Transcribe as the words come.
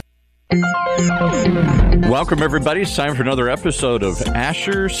Welcome, everybody. It's time for another episode of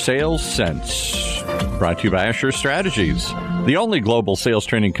Asher Sales Sense, brought to you by Asher Strategies, the only global sales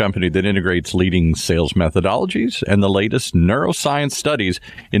training company that integrates leading sales methodologies and the latest neuroscience studies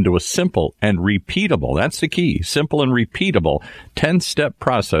into a simple and repeatable, that's the key, simple and repeatable 10-step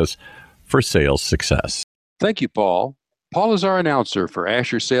process for sales success. Thank you, Paul. Paul is our announcer for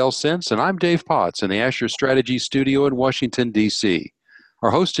Asher Sales Sense, and I'm Dave Potts in the Asher Strategies studio in Washington, D.C. Our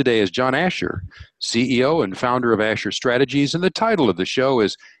host today is John Asher, CEO and founder of Asher Strategies, and the title of the show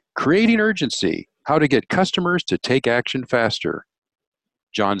is Creating Urgency, How to Get Customers to Take Action Faster.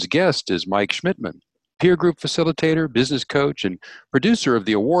 John's guest is Mike Schmidtman, peer group facilitator, business coach, and producer of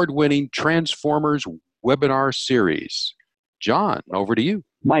the award-winning Transformers webinar series. John, over to you.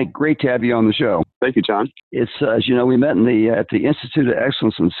 Mike, great to have you on the show. Thank you, John. It's, as you know, we met at the Institute of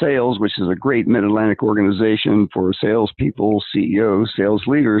Excellence in Sales, which is a great mid-Atlantic organization for salespeople, CEOs, sales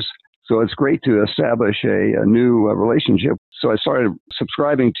leaders. So it's great to establish a new relationship. So I started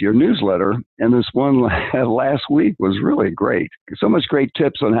subscribing to your newsletter, and this one last week was really great. So much great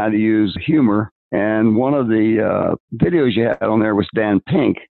tips on how to use humor. And one of the videos you had on there was Dan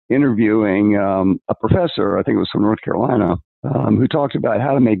Pink interviewing a professor, I think it was from North Carolina, who talked about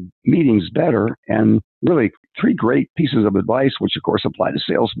how to make meetings better, and really 3 great pieces of advice, which of course apply to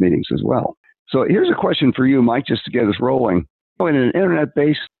sales meetings as well. So here's a question for you, Mike, just to get us rolling. In an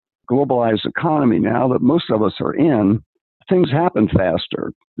internet-based globalized economy now that most of us are in, things happen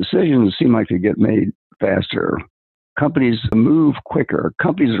faster. Decisions seem like they get made faster. Companies move quicker.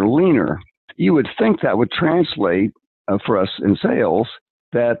 Companies are leaner. You would think that would translate for us in sales,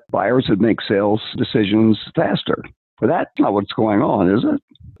 that buyers would make sales decisions faster. But that's not what's going on, is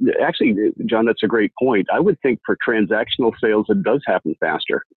it? Actually, John, that's a great point. I would think for transactional sales, it does happen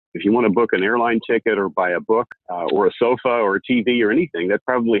faster. If you want to book an airline ticket or buy a book or a sofa or a TV or anything, that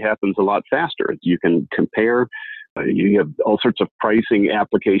probably happens a lot faster. You can compare. You have all sorts of pricing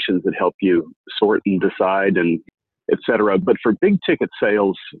applications that help you sort and decide and et cetera. But for big ticket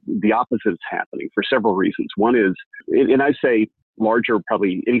sales, the opposite is happening for several reasons. One is, and I say larger,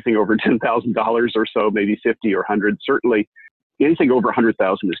 probably anything over $10,000 or so, maybe 50 or 100. Certainly anything over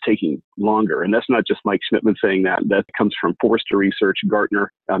 100,000 is taking longer. And that's not just Mike Schmidtman saying that. That comes from Forrester Research,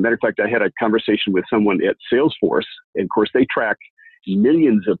 Gartner. Matter of fact, I had a conversation with someone at Salesforce. And of course, they track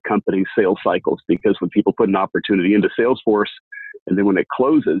millions of companies' sales cycles, because when people put an opportunity into Salesforce and then when it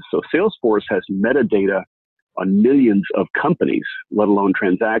closes, so Salesforce has metadata on millions of companies, let alone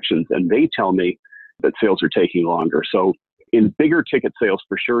transactions. And they tell me that sales are taking longer. So in bigger ticket sales,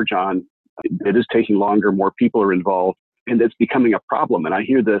 for sure, John, it is taking longer. More people are involved, and it's becoming a problem. And I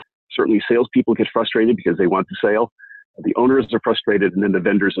hear this. Certainly, salespeople get frustrated because they want the sale. The owners are frustrated, and then the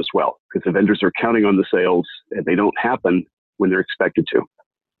vendors as well, because the vendors are counting on the sales, and they don't happen when they're expected to.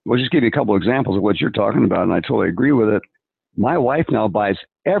 We'll just give you a couple of examples of what you're talking about, and I totally agree with it. My wife now buys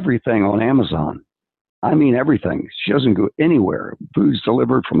everything on Amazon. I mean everything. She doesn't go anywhere. Food's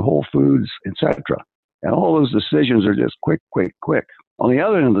delivered from Whole Foods, etc. And all those decisions are just quick, quick, quick. On the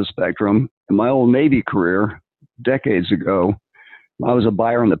other end of the spectrum, in my old Navy career, decades ago, I was a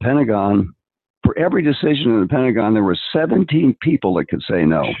buyer in the Pentagon. For every decision in the Pentagon, there were 17 people that could say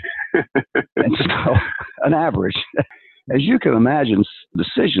no. And so, an average. As you can imagine,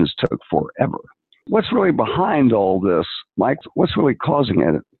 decisions took forever. What's really behind all this, Mike? What's really causing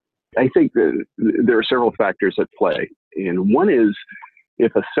it? I think that there are several factors at play. And one is,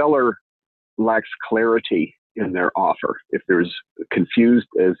 if a seller lacks clarity in their offer, if there's confused,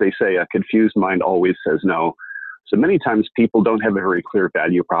 as they say, a confused mind always says no. So many times people don't have a very clear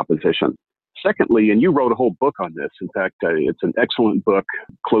value proposition. Secondly, and you wrote a whole book on this. In fact, it's an excellent book,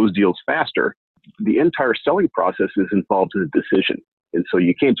 Close Deals Faster. The entire selling process is involved in a decision. And so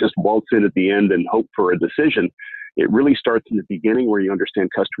you can't just waltz in at the end and hope for a decision. It really starts in the beginning, where you understand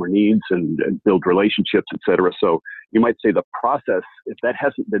customer needs and build relationships, et cetera. So you might say the process, if that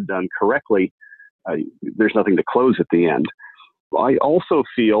hasn't been done correctly, there's nothing to close at the end. I also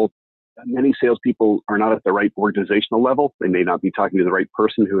feel many salespeople are not at the right organizational level. They may not be talking to the right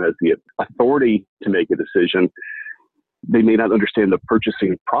person who has the authority to make a decision. They may not understand the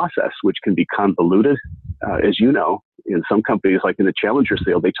purchasing process, which can be convoluted. As you know, in some companies, like in the Challenger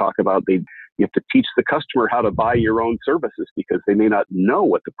sale, they talk about you have to teach the customer how to buy your own services, because they may not know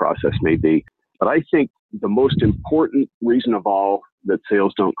what the process may be. But I think the most important reason of all that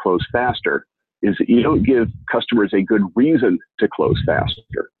sales don't close faster is that you don't give customers a good reason to close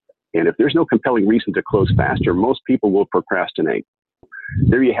faster. And if there's no compelling reason to close faster, most people will procrastinate.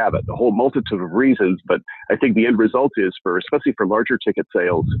 There you have it, a whole multitude of reasons. But I think the end result is, especially for larger ticket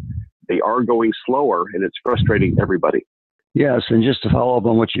sales, they are going slower, and it's frustrating everybody. Yes, and just to follow up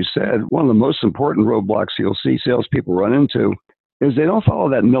on what you said, one of the most important roadblocks you'll see salespeople run into is they don't follow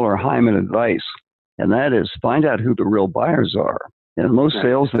that Miller-Hyman advice, and that is find out who the real buyers are. And in most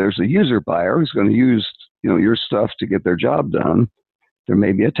sales, there's a user buyer who's going to use your stuff to get their job done. There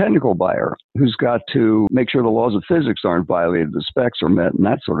may be a technical buyer who's got to make sure the laws of physics aren't violated, the specs are met, and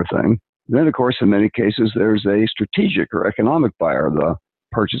that sort of thing. Then, of course, in many cases, there's a strategic or economic buyer, the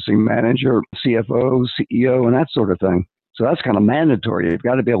purchasing manager, CFO, CEO, and that sort of thing. So that's kind of mandatory. You've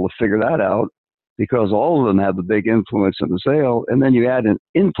got to be able to figure that out because all of them have a big influence in the sale. And then you add in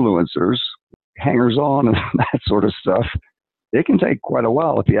influencers, hangers-on, and that sort of stuff. It can take quite a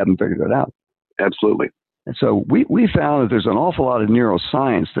while if you haven't figured it out. Absolutely. And so we found that there's an awful lot of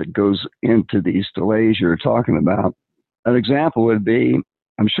neuroscience that goes into these delays you're talking about. An example would be,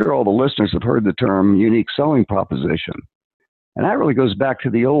 I'm sure all the listeners have heard the term unique selling proposition. And that really goes back to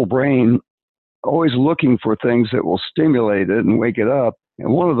the old brain always looking for things that will stimulate it and wake it up.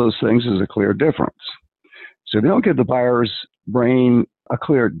 And one of those things is a clear difference. So if you don't give the buyer's brain a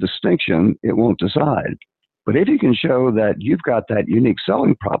clear distinction, it won't decide. But if you can show that you've got that unique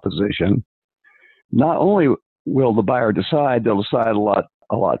selling proposition, not only will the buyer decide, they'll decide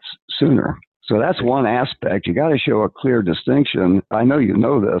a lot sooner. So that's one aspect. You got to show a clear distinction. I know you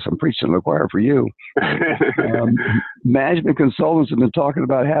know this. I'm preaching to the choir for you. Management consultants have been talking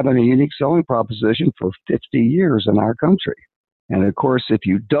about having a unique selling proposition for 50 years in our country. And of course, if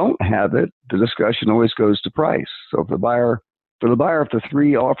you don't have it, the discussion always goes to price. So if the buyer, if the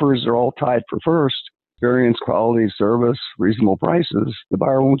three offers are all tied for first, experience, quality, service, reasonable prices, the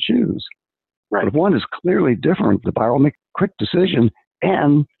buyer won't choose. Right. But if one is clearly different, the buyer will make a quick decision,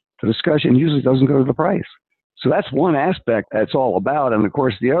 and the discussion usually doesn't go to the price. So that's one aspect that's all about. And of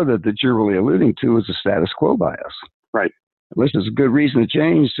course, the other that you're really alluding to is the status quo bias. Right. This is a good reason to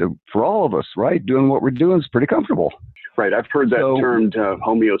change for all of us, right? Doing what we're doing is pretty comfortable. Right. I've heard that termed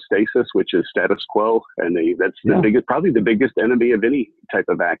homeostasis, which is status quo. And that's probably the biggest enemy of any type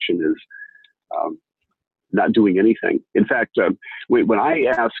of action is not doing anything. In fact, when I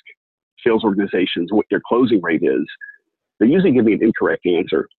ask sales organizations what their closing rate is, they usually give me an incorrect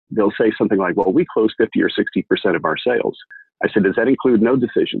answer. They'll say something like, well, we close 50 or 60% of our sales. I said, does that include no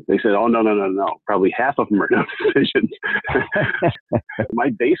decisions? They said, oh, no. Probably half of them are no decisions. My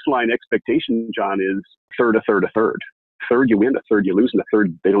baseline expectation, John, is a third. Third, you win, a third, you lose, and a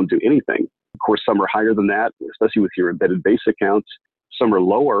third, they don't do anything. Of course, some are higher than that, especially with your embedded base accounts. Some are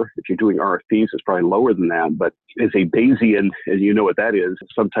lower. If you're doing RFPs, it's probably lower than that. But as a Bayesian, and you know what that is,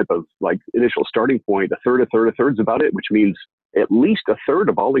 some type of like initial starting point, a third's about it, which means at least a third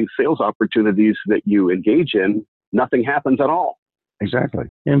of all these sales opportunities that you engage in, nothing happens at all. Exactly.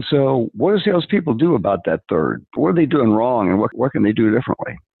 And so what do salespeople do about that third? What are they doing wrong, and what can they do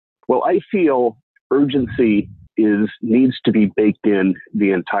differently? Well, I feel urgency needs to be baked in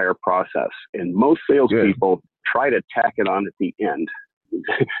the entire process. And most salespeople try to tack it on at the end.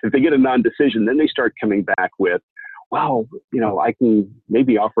 If they get a non-decision, then they start coming back with, well, I can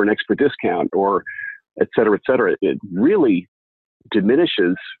maybe offer an extra discount or et cetera, et cetera. It really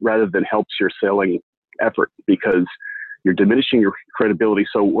diminishes rather than helps your selling effort because you're diminishing your credibility.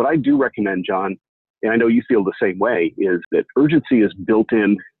 So what I do recommend, John, and I know you feel the same way, is that urgency is built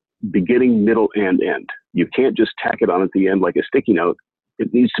in beginning, middle, and end. You can't just tack it on at the end like a sticky note.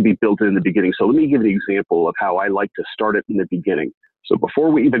 It needs to be built in the beginning. So let me give an example of how I like to start it in the beginning. So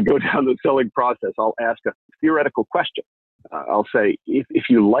before we even go down the selling process, I'll ask a theoretical question. I'll say, if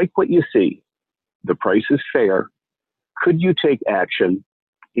you like what you see, the price is fair, could you take action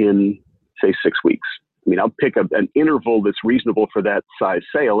in, say, 6 weeks? I mean, I'll pick an interval that's reasonable for that size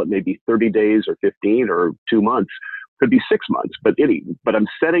sale. It may be 30 days or 15 or 2 months. Could be 6 months, but I'm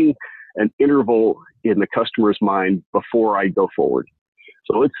setting an interval in the customer's mind before I go forward.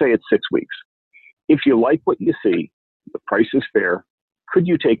 So let's say it's 6 weeks. If you like what you see, the price is fair, could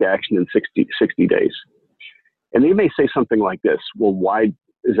you take action in 60 days? And they may say something like this, well, why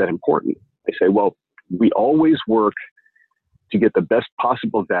is that important? I say, well, we always work to get the best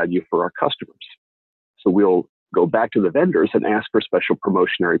possible value for our customers. So we'll go back to the vendors and ask for special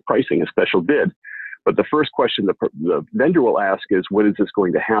promotionary pricing, a special bid. But the first question the vendor will ask is, when is this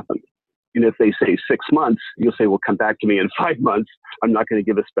going to happen? And if they say 6 months, you'll say, well, come back to me in 5 months. I'm not going to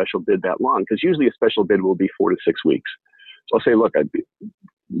give a special bid that long, because usually a special bid will be 4 to 6 weeks. So I'll say, look,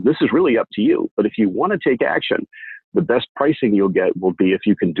 this is really up to you. But if you want to take action, the best pricing you'll get will be if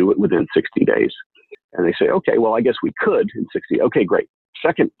you can do it within 60 days. And they say, okay, well, I guess we could in 60. Okay, great.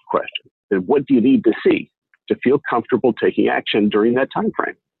 Second question, then what do you need to see to feel comfortable taking action during that time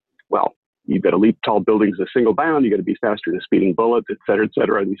frame? Well, you've got to leap tall buildings a single bound. You've got to be faster than a speeding bullet, et cetera, et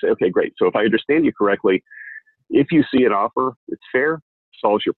cetera. And you say, okay, great. So if I understand you correctly, If you see an offer, it's fair,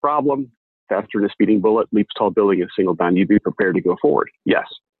 solves your problem, faster than a speeding bullet, leaps tall building a single dime, you'd be prepared to go forward. Yes.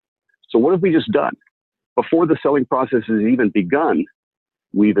 So what have we just done? Before the selling process has even begun,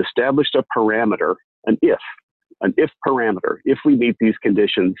 we've established a parameter, an if parameter. If we meet these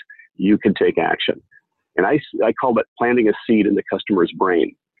conditions, you can take action. And I call that planting a seed in the customer's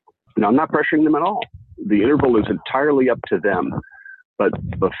brain. Now, I'm not pressuring them at all. The interval is entirely up to them. But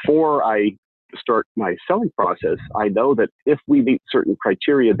before I start my selling process, I know that if we meet certain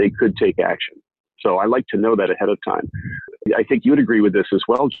criteria, they could take action. So I like to know that ahead of time. I think you'd agree with this as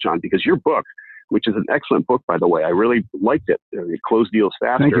well, John, because your book, which is an excellent book, by the way, I really liked it. It Closed Deals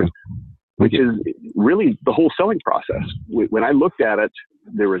Faster, which is really the whole selling process. When I looked at it,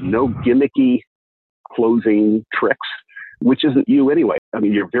 there was no gimmicky closing tricks, which isn't you anyway. I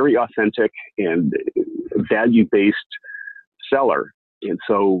mean, you're very authentic and value-based seller. And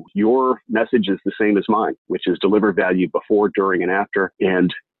so your message is the same as mine, which is deliver value before, during, and after,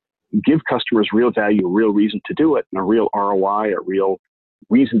 and give customers real value, a real reason to do it, and a real ROI, a real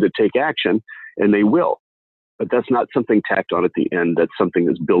reason to take action, and they will. But that's not something tacked on at the end. That's something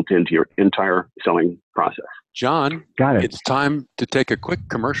that's built into your entire selling process. John, Got it. It's time to take a quick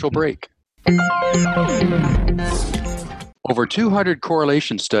commercial break. Over 200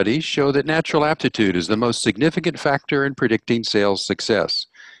 correlation studies show that natural aptitude is the most significant factor in predicting sales success.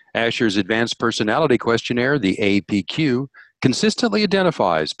 Asher's Advanced Personality Questionnaire, the APQ, consistently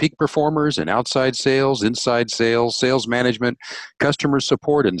identifies peak performers in outside sales, inside sales, sales management, customer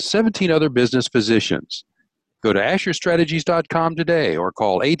support, and 17 other business positions. Go to AsherStrategies.com today or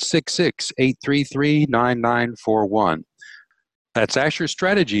call 866-833-9941. That's Asher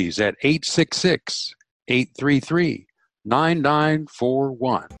Strategies at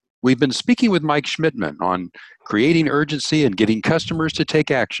 866-833-9941. We've been speaking with Mike Schmidtman on creating urgency and getting customers to take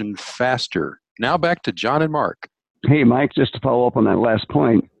action faster. Now back to John and Mark. Hey, Mike, just to follow up on that last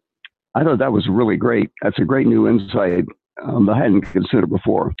point, I thought that was really great. That's a great new insight that I hadn't considered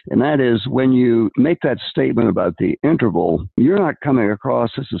before. And that is when you make that statement about the interval, you're not coming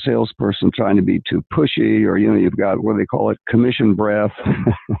across as a salesperson trying to be too pushy or, you've got, what do they call it, commission breath,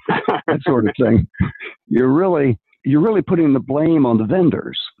 that sort of thing. You're really putting the blame on the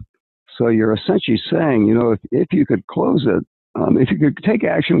vendors. So you're essentially saying, if you could close it, if you could take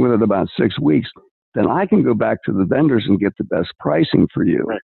action with it about 6 weeks, then I can go back to the vendors and get the best pricing for you.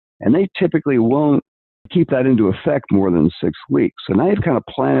 Right. And they typically won't keep that into effect more than 6 weeks. So now you've kind of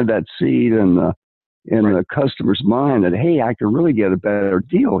planted that seed in the customer's mind that, hey, I could really get a better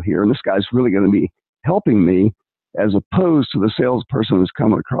deal here. And this guy's really going to be helping me, as opposed to the salesperson who's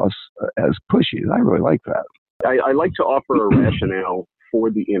coming across as pushy. I really like that. I like to offer a rationale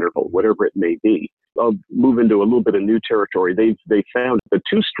for the interval, whatever it may be. I'll move into a little bit of new territory. They found the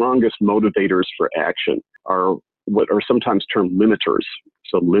two strongest motivators for action are what are sometimes termed limiters.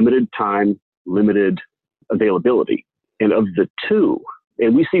 So limited time, limited availability. And of the two,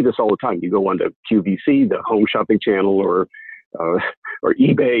 and we see this all the time, you go onto QVC, the home shopping channel, or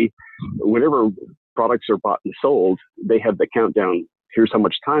eBay, whenever products are bought and sold, they have the countdown. Here's how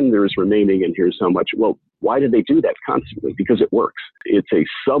much time there is remaining, and here's how much. Well, why do they do that constantly? Because it works. It's a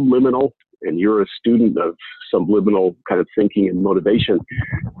subliminal, and you're a student of subliminal kind of thinking and motivation.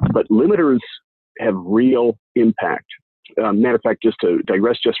 But limiters have real impact. Matter of fact, just to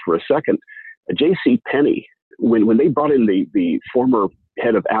digress just for a second, J.C. Penney, when they brought in the former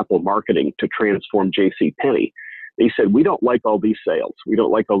head of Apple marketing to transform J.C. Penney, they said, we don't like all these sales. We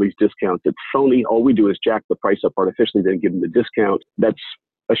don't like all these discounts. It's phony. All we do is jack the price up artificially, then give them the discount. That's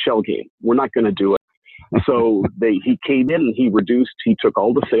a shell game. We're not going to do it. So he came in and he took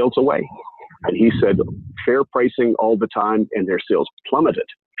all the sales away. And he said, fair pricing all the time, and their sales plummeted.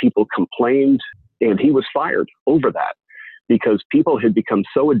 People complained, and he was fired over that because people had become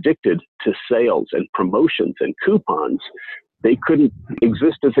so addicted to sales and promotions and coupons, they couldn't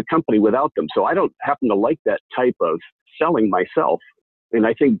exist as a company without them. So I don't happen to like that type of selling myself. And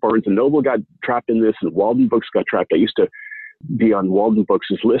I think Barnes & Noble got trapped in this, and Walden Books got trapped. I used to be on Walden Books'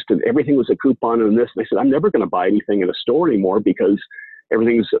 list, and everything was a coupon and this. And I said, I'm never going to buy anything in a store anymore because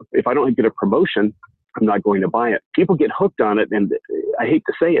if I don't get a promotion, I'm not going to buy it. People get hooked on it, and I hate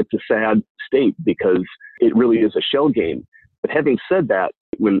to say it's a sad state because it really is a shell game. But having said that,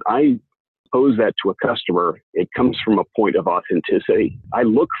 when I pose that to a customer, it comes from a point of authenticity. I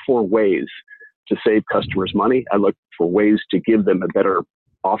look for ways to save customers money. I look for ways to give them a better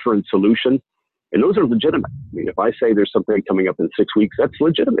offer and solution. And those are legitimate. I mean, if I say there's something coming up in 6 weeks, that's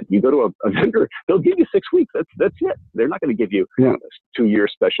legitimate. You go to a vendor, they'll give you 6 weeks. That's it. They're not going to give you a 2-year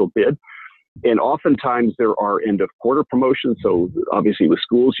special bid. And oftentimes there are end of quarter promotions. So obviously with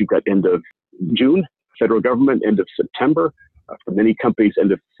schools, you've got end of June federal government, end of September. For many companies,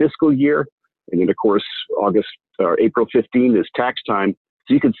 end of fiscal year. And then, of course, April 15 is tax time.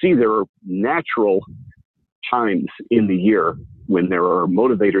 So you can see there are natural times in the year when there are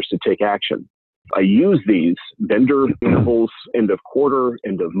motivators to take action. I use these vendor intervals, end of quarter,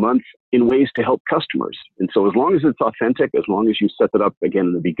 end of month, in ways to help customers. And so as long as it's authentic, as long as you set it up, again,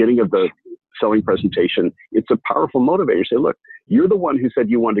 in the beginning of the selling presentation, it's a powerful motivator. You say, look, you're the one who said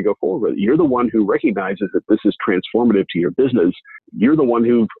you wanted to go forward with it. You're the one who recognizes that this is transformative to your business. You're the one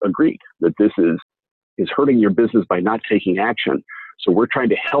who agreed that this is hurting your business by not taking action. So we're trying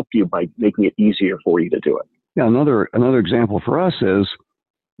to help you by making it easier for you to do it. Yeah, another example for us is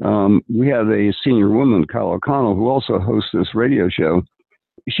we have a senior woman, Kyle O'Connell, who also hosts this radio show.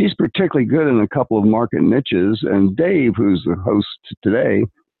 She's particularly good in a couple of market niches, and Dave, who's the host today,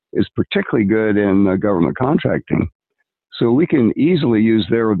 is particularly good in government contracting. So we can easily use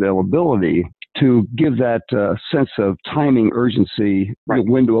their availability to give that sense of timing, urgency, right,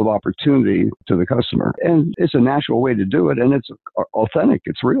 window of opportunity to the customer. And it's a natural way to do it, and it's authentic,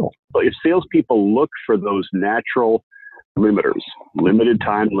 it's real. But if salespeople look for those natural limiters, limited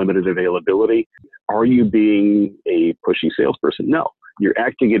time, limited availability, are you being a pushy salesperson? No. You're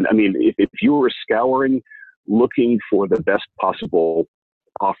acting in, if you were scouring, looking for the best possible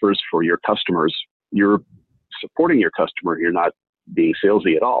offers for your customers, you're supporting your customer. You're not being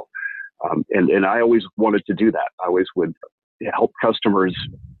salesy at all. And I always wanted to do that. I always would help customers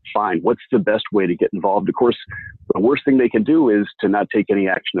find what's the best way to get involved. Of course, the worst thing they can do is to not take any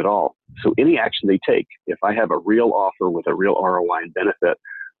action at all. So any action they take, if I have a real offer with a real ROI and benefit,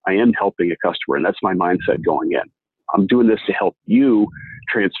 I am helping a customer. And that's my mindset going in. I'm doing this to help you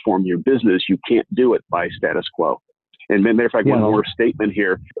transform your business. You can't do it by status quo. And matter of fact, one more statement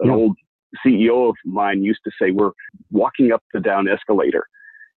here. An old CEO of mine used to say, we're walking up the down escalator.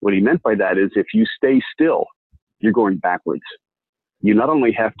 What he meant by that is if you stay still, you're going backwards. You not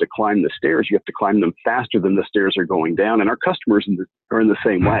only have to climb the stairs, you have to climb them faster than the stairs are going down. And our customers are in the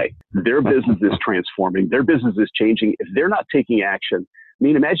same way. Their business is transforming. Their business is changing. If they're not taking action,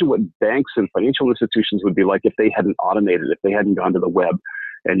 imagine what banks and financial institutions would be like if they hadn't automated, if they hadn't gone to the web.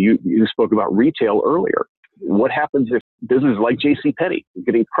 And you spoke about retail earlier. What happens if businesses like JCPenney are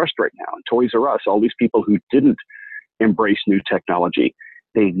getting crushed right now, and Toys R Us, all these people who didn't embrace new technology,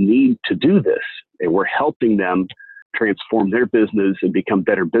 they need to do this. And we're helping them transform their business and become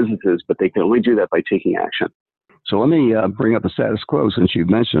better businesses, but they can only do that by taking action. So let me bring up the status quo since you've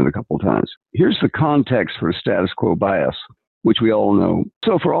mentioned it a couple of times. Here's the context for status quo bias, which we all know.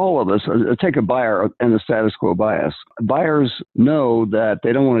 So for all of us, take a buyer and the status quo bias. Buyers know that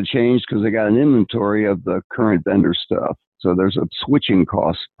they don't want to change because they got an inventory of the current vendor stuff. So there's a switching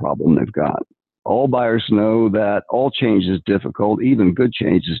cost problem they've got. All buyers know that all change is difficult, even good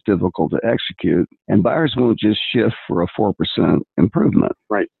change is difficult to execute, and buyers won't just shift for a 4% improvement.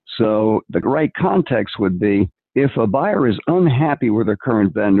 Right. So the right context would be, if a buyer is unhappy with their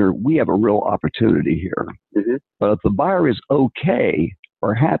current vendor, we have a real opportunity here. Mm-hmm. But if the buyer is okay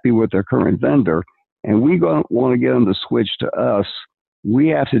or happy with their current vendor, and we want to get them to switch to us, we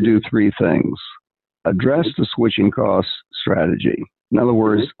have to do three things. Address the switching cost strategy. In other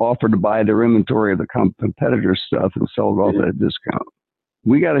words, offer to buy their inventory of the competitor stuff and sell it off at a discount.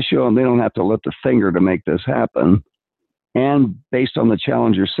 We got to show them they don't have to lift a finger to make this happen. And based on the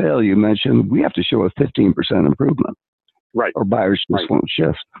challenger sale you mentioned, we have to show a 15% improvement. Right. Or buyers just won't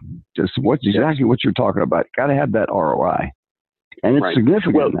shift. Just exactly what you're talking about. Got to have that ROI. And it's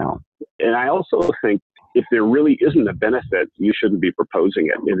significant now. And I also think if there really isn't a benefit, you shouldn't be proposing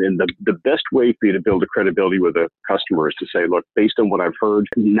it. And the best way for you to build a credibility with a customer is to say, look, based on what I've heard,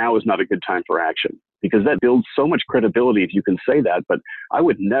 now is not a good time for action. Because that builds so much credibility if you can say that. But I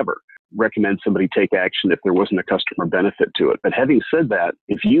would never recommend somebody take action if there wasn't a customer benefit to it. But having said that,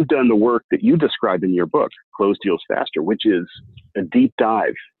 if you've done the work that you described in your book, Close Deals Faster, which is a deep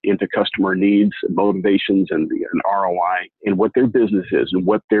dive into customer needs, motivations, and ROI, and what their business is and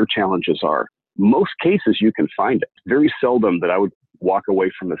what their challenges are, most cases you can find it. Very seldom that I would walk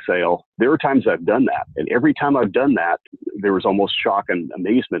away from a sale. There are times I've done that. And every time I've done that, there was almost shock and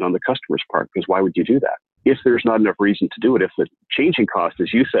amazement on the customer's part, because why would you do that? If there's not enough reason to do it, if the changing cost,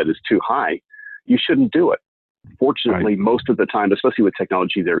 as you said, is too high, you shouldn't do it. Fortunately, most of the time, especially with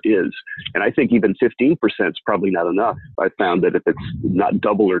technology, there is. And I think even 15% is probably not enough. I found that if it's not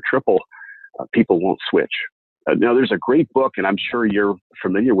double or triple, people won't switch. Now, there's a great book, and I'm sure you're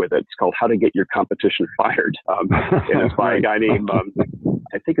familiar with it. It's called How to Get Your Competition Fired. And it's by a guy named,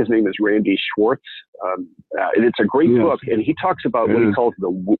 I think his name is Randy Schwartz. And it's a great book. And he talks about what he calls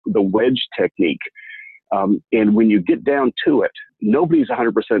the wedge technique. And when you get down to it, nobody's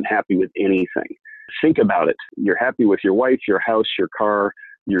 100% happy with anything. think about it. You're happy with your wife, your house, your car,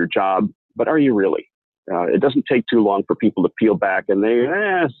 your job, but are you really? It doesn't take too long for people to peel back and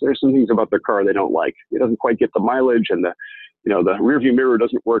there's some things about their car they don't like. It doesn't quite get the mileage, and the rearview mirror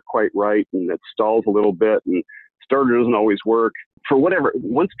doesn't work quite right, and it stalls a little bit, and starter doesn't always work. For whatever,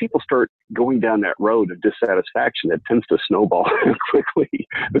 once people start going down that road of dissatisfaction, it tends to snowball quickly.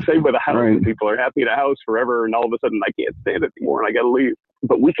 The same with a house. Right. People are happy in a house forever, and all of a sudden, I can't stand it anymore, and I got to leave.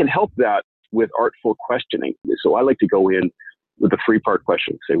 But we can help that with artful questioning. So I like to go in with a 3-part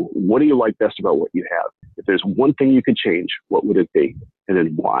question. Say, what do you like best about what you have? If there's one thing you could change, what would it be? And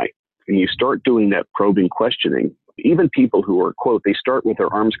then why? And you start doing that probing questioning. Even people who are, quote, they start with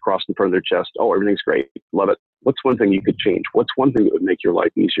their arms crossed in front of their chest. Oh, everything's great. Love it. What's one thing you could change? What's one thing that would make your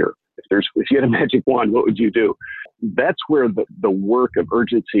life easier? If you had a magic wand, what would you do? That's where the work of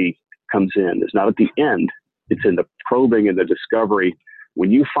urgency comes in. It's not at the end. It's in the probing and the discovery.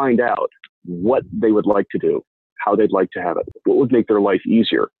 When you find out what they would like to do, how they'd like to have it, what would make their life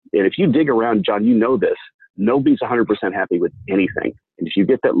easier. And if you dig around, John, you know this, nobody's 100% happy with anything. And if you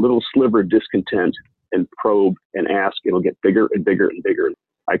get that little sliver of discontent and probe and ask, it'll get bigger and bigger and bigger.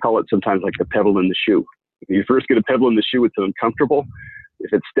 I call it sometimes like the pebble in the shoe. If you first get a pebble in the shoe, it's uncomfortable.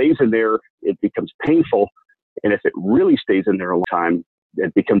 If it stays in there, it becomes painful. And if it really stays in there a long time,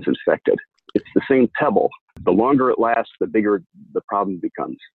 it becomes infected. It's the same pebble. The longer it lasts, the bigger the problem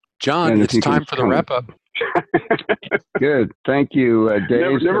becomes. John, it's time for the wrap-up. Good. Thank you,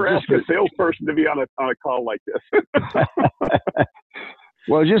 Dave. Never ask a salesperson to be on a call like this.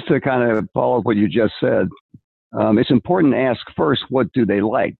 Well, just to kind of follow up what you just said, it's important to ask first, what do they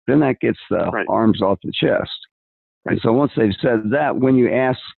like? Then that gets the arms off the chest. Right. And so once they've said that, when you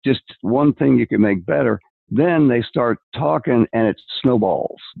ask just one thing you can make better, then they start talking and it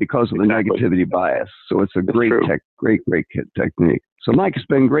snowballs because of the negativity bias. So it's a great technique. So Mike, it's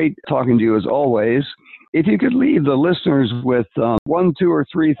been great talking to you as always. If you could leave the listeners with 1, 2, or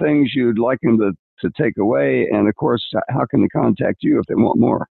 3 things you'd like them to take away, and of course, how can they contact you if they want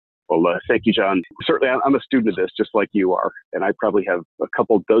more? Well, thank you, John. Certainly, I'm a student of this, just like you are, and I probably have a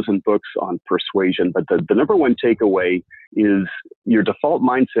couple dozen books on persuasion. But the number one takeaway is your default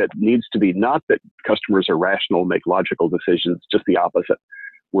mindset needs to be not that customers are rational, make logical decisions, just the opposite.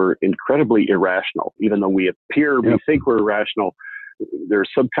 We're incredibly irrational. Even though we think we're irrational, there are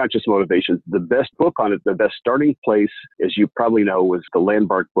subconscious motivations. The best book on it, the best starting place, as you probably know, was the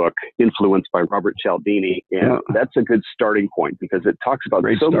Landmark book, Influence by Robert Cialdini. And that's a good starting point because it talks about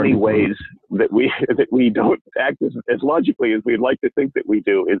so many ways that we don't act as logically as we'd like to think that we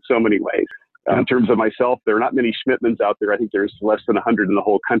do in so many ways. In terms of myself, there are not many Schmidtmans out there. I think there's less than 100 in the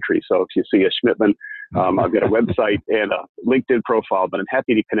whole country. So if you see a Schmidtman, I've got a website and a LinkedIn profile, but I'm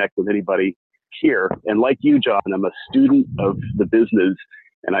happy to connect with anybody here. And like you, John, I'm a student of the business,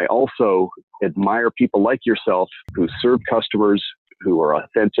 and I also admire people like yourself who serve customers, who are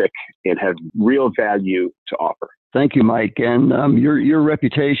authentic and have real value to offer. Thank you, Mike. And your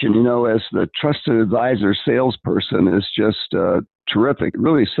reputation, as the trusted advisor salesperson is just terrific. It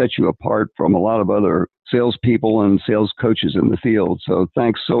really sets you apart from a lot of other salespeople and sales coaches in the field. So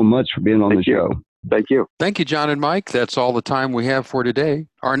thanks so much for being on the show. Thank you. Thank you, John and Mike. That's all the time we have for today.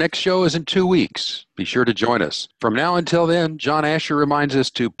 Our next show is in 2 weeks. Be sure to join us. From now until then, John Asher reminds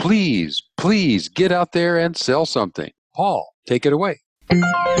us to please get out there and sell something. Paul, take it away.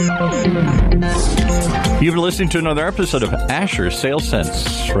 You've been listening to another episode of Asher Sales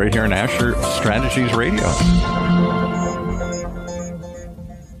Sense right here on Asher Strategies Radio.